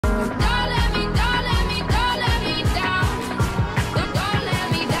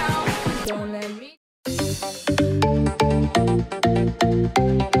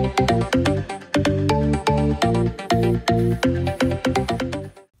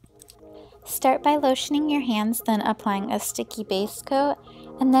Start by lotioning your hands, then applying a sticky base coat,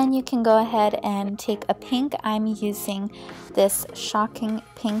 and then you can go ahead and take a pink. I'm using this Shocking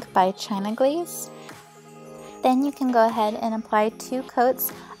Pink by China Glaze. Then you can go ahead and apply 2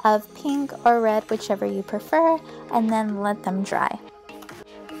 coats of pink or red, whichever you prefer, and then let them dry.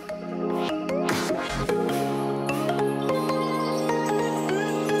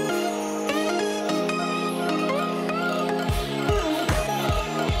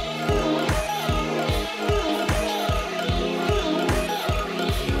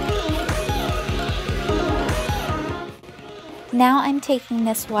 Now I'm taking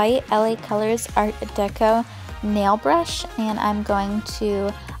this white LA Colors Art Deco nail brush, and I'm going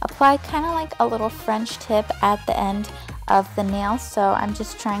to apply kind of like a little French tip at the end of the nail. So I'm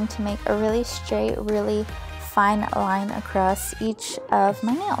just trying to make a really straight, really fine line across each of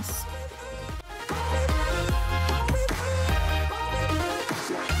my nails.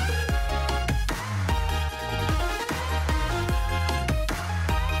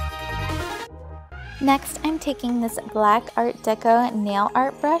 Next, I'm taking this black Art Deco nail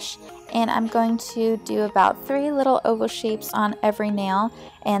art brush, and I'm going to do about 3 little oval shapes on every nail,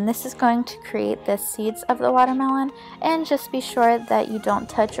 and this is going to create the seeds of the watermelon. And just be sure that you don't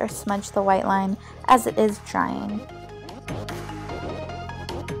touch or smudge the white line as it is drying.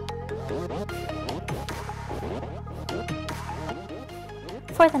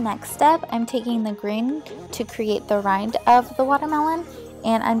 For the next step, I'm taking the green to create the rind of the watermelon,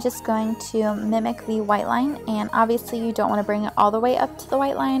 and I'm just going to mimic the white line. And obviously you don't want to bring it all the way up to the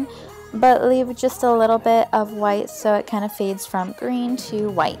white line, but leave just a little bit of white so it kind of fades from green to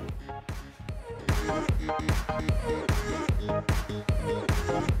white.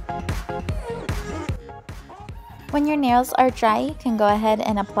 When your nails are dry, you can go ahead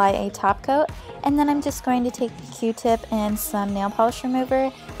and apply a top coat, and then I'm just going to take the Q-tip and some nail polish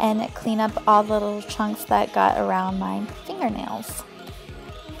remover and clean up all the little chunks that got around my fingernails.